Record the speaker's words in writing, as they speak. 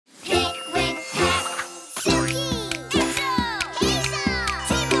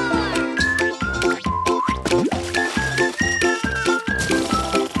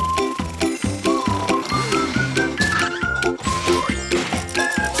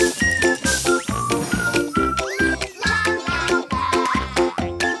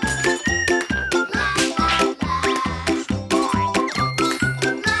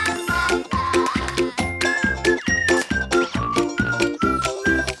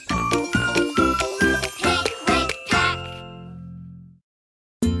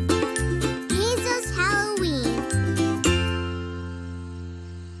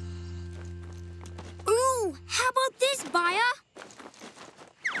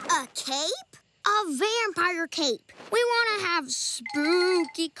A cape? A vampire cape. We want to have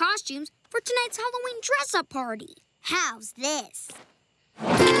spooky costumes for tonight's Halloween dress-up party. How's this?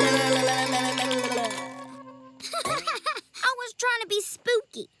 I was trying to be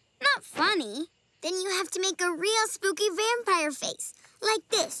spooky, not funny. Then you have to make a real spooky vampire face, like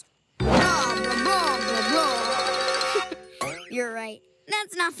this. You're right.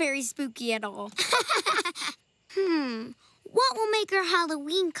 That's not very spooky at all. What will make our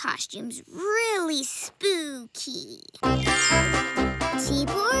Halloween costumes really spooky?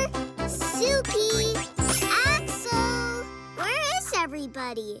 Tibor, Suki, Axel. Where is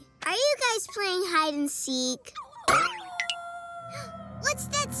everybody? Are you guys playing hide and seek? What's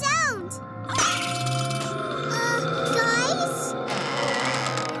that sound? Guys?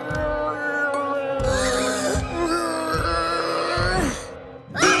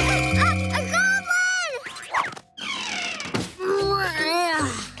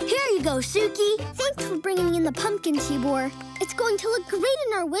 Go, Suki. Thanks for bringing in the pumpkin, Tibor. It's going to look great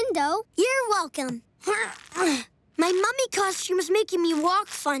in our window. You're welcome. My mummy costume's making me walk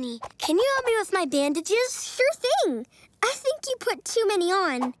funny. Can you help me with my bandages? Sure thing. I think you put too many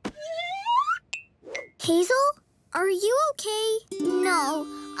on. Hazel, are you okay? No,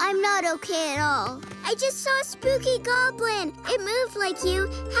 I'm not okay at all. I just saw a spooky goblin. It moved like you,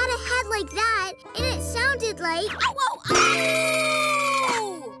 had a head like that, and it sounded like... Ow, ow,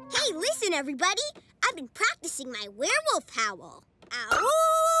 ow! Hey, listen, everybody. I've been practicing my werewolf howl. Ow!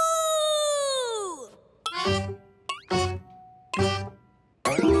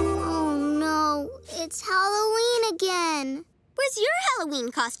 Oh, no. It's Halloween again. Where's your Halloween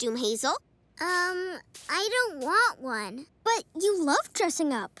costume, Hazel? I don't want one. But you love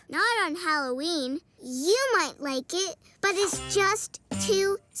dressing up. Not on Halloween. You might like it, but it's just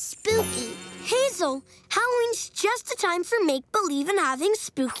too spooky. Hazel, Halloween's just a time for make-believe and having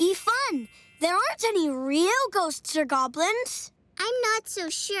spooky fun. There aren't any real ghosts or goblins. I'm not so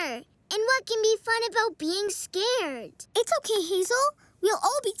sure. And what can be fun about being scared? It's okay, Hazel. We'll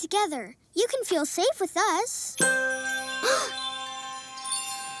all be together. You can feel safe with us.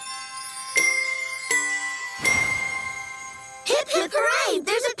 Hip, hip, hooray!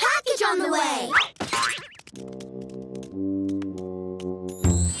 There's a package on the way!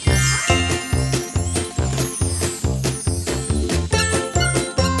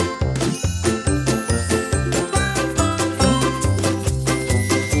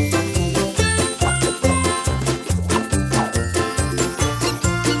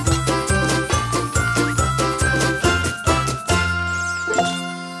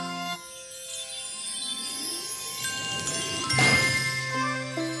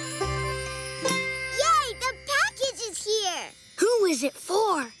 Is it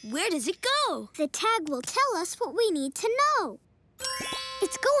for? Where does it go? The tag will tell us what we need to know.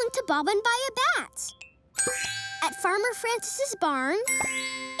 It's going to Bob and buy a bat at Farmer Francis's barn,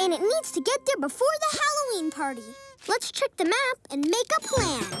 and it needs to get there before the Halloween party. Let's check the map and make a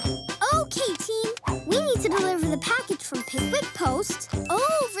plan. Okay, team. We need to deliver the package from Pikwik Post,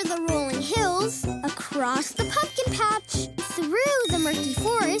 over the rolling hills, across the pumpkin patch, through the murky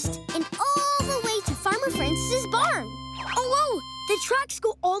forest, and all the way to Farmer Francis's barn. Oh, the tracks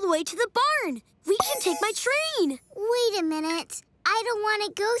go all the way to the barn. We can take my train. Wait a minute. I don't want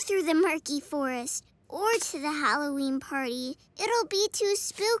to go through the murky forest or to the Halloween party. It'll be too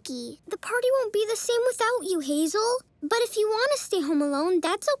spooky. The party won't be the same without you, Hazel. But if you want to stay home alone,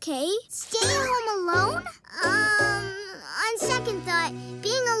 that's okay. Stay home alone? On second thought,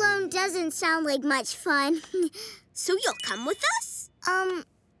 being alone doesn't sound like much fun. So you'll come with us?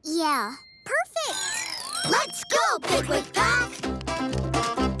 Yeah. Perfect. Let's go, Pikwik Pack!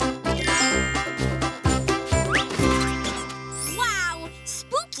 Wow,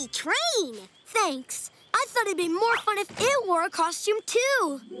 spooky train! Thanks. I thought it'd be more fun if it wore a costume,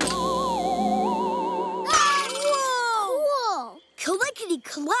 too. Whoa! Cool.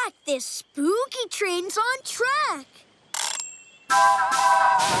 Clickety-clack, this spooky train's on track.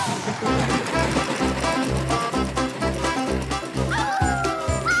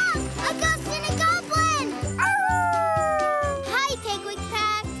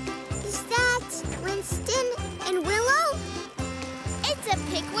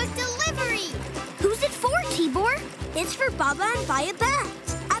 Tibor, it's for Baba and buy a bat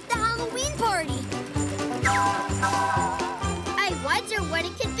at the Halloween party. I wonder what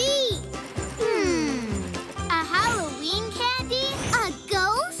it could be. A Halloween candy? A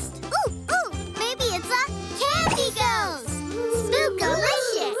ghost? Ooh, maybe it's a candy ghost.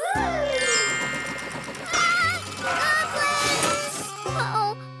 Spookalicious. Goblins!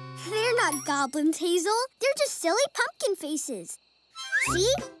 Uh-oh. They're not goblins, Hazel. They're just silly pumpkin faces.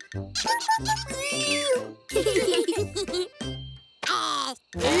 See? Isn't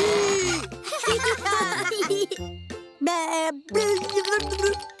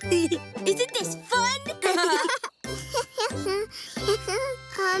this fun?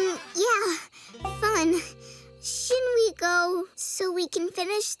 Yeah, fun. Shouldn't we go so we can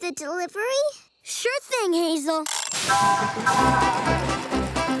finish the delivery? Sure thing, Hazel.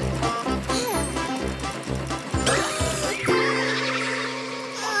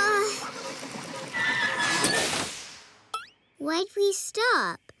 Why'd we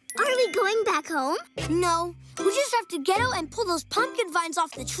stop? Are we going back home? No, we just have to get out and pull those pumpkin vines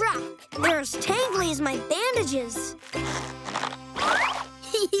off the track. They're as tangly as my bandages.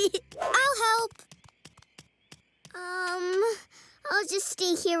 I'll help. I'll just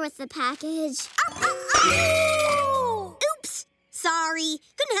stay here with the package. Oops. Sorry.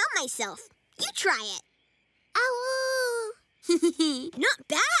 Couldn't help myself. You try it. Ow! Not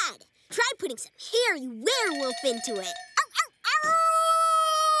bad. Try putting some hairy werewolf into it.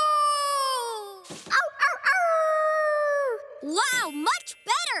 Wow, much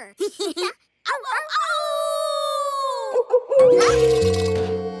better!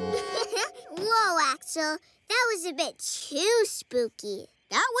 Whoa, Axel. That was a bit too spooky.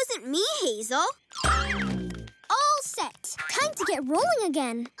 That wasn't me, Hazel. All set. Time to get rolling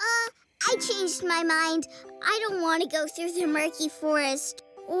again. I changed my mind. I don't want to go through the murky forest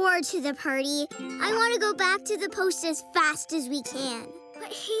or to the party. I want to go back to the post as fast as we can.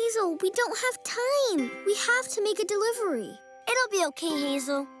 But Hazel, we don't have time. We have to make a delivery. It'll be okay,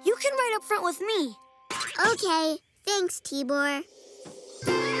 Hazel. You can ride up front with me. Okay. Thanks, Tibor.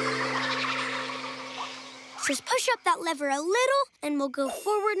 Just push up that lever a little, and we'll go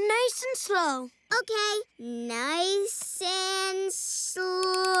forward nice and slow. Okay. Nice and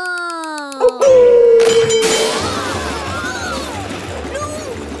slow. No!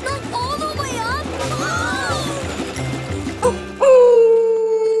 Not all the way up!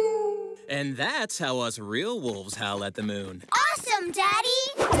 And that's how us real wolves howl at the moon. Awesome, Daddy!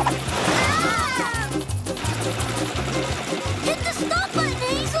 Hit the stop button,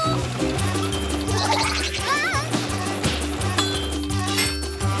 Hazel!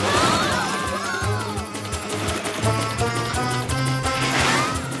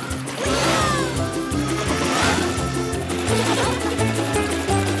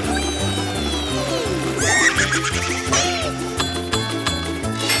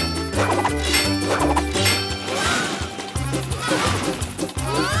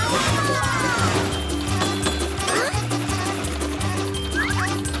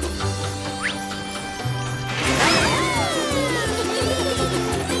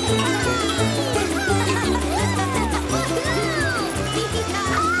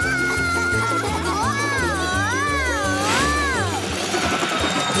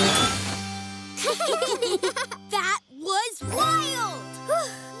 That was wild!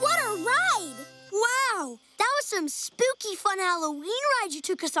 What a ride! Wow, that was some spooky fun Halloween ride you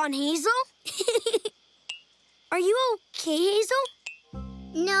took us on, Hazel. Are you okay, Hazel?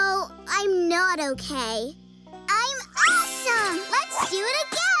 No, I'm not okay. I'm awesome! Let's do it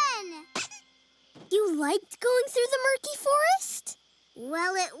again! You liked going through the murky forest?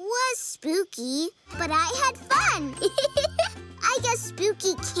 Well, it was spooky, but I had fun. I guess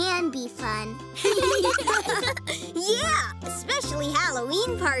spooky can be fun. Yeah, especially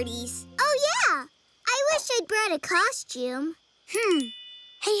Halloween parties. Oh, yeah. I wish I'd brought a costume. Hey,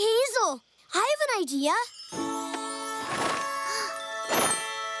 Hazel, I have an idea.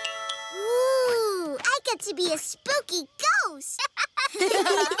 Ooh, I get to be a spooky ghost.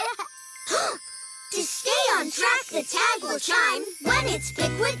 To stay on track, the tag will chime when it's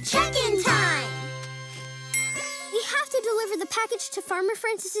Pikwik check-in time. We have to deliver the package to Farmer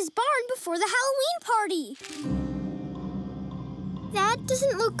Francis's barn before the Halloween party. That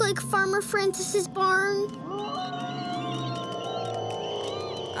doesn't look like Farmer Francis's barn.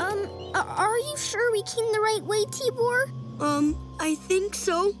 Are you sure we came the right way, Tibor? I think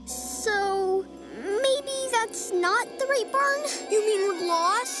so. So, maybe that's not the right barn? You mean we're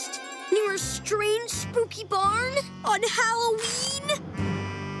lost? Near a strange, spooky barn? On Halloween?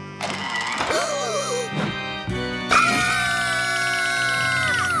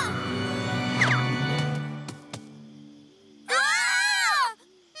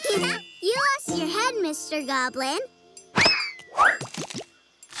 You lost your head, Mr. Goblin.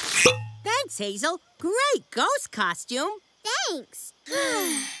 Thanks, Hazel. Great ghost costume. Thanks.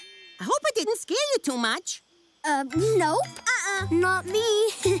 I hope it didn't scare you too much. Nope. Not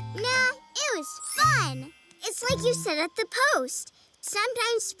me. Nah, it was fun. It's like you said at the post.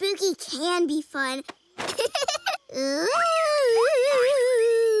 Sometimes spooky can be fun. Ooh.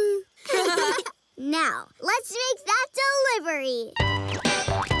 Now, let's make that delivery.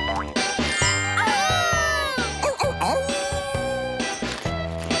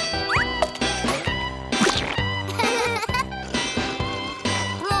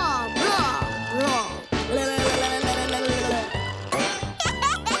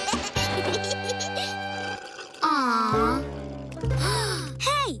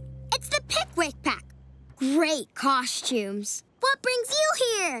 Hey, it's the Pikwik Pack. Great costumes. What brings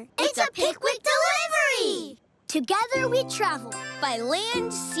you here? It's a Pikwik delivery! Together we travel by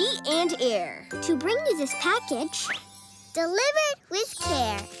land, sea, and air. To bring you this package. Delivered with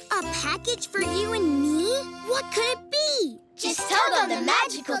care. A package for you and me? What could it be? Just tug on the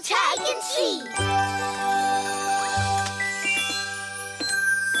magical tag and see.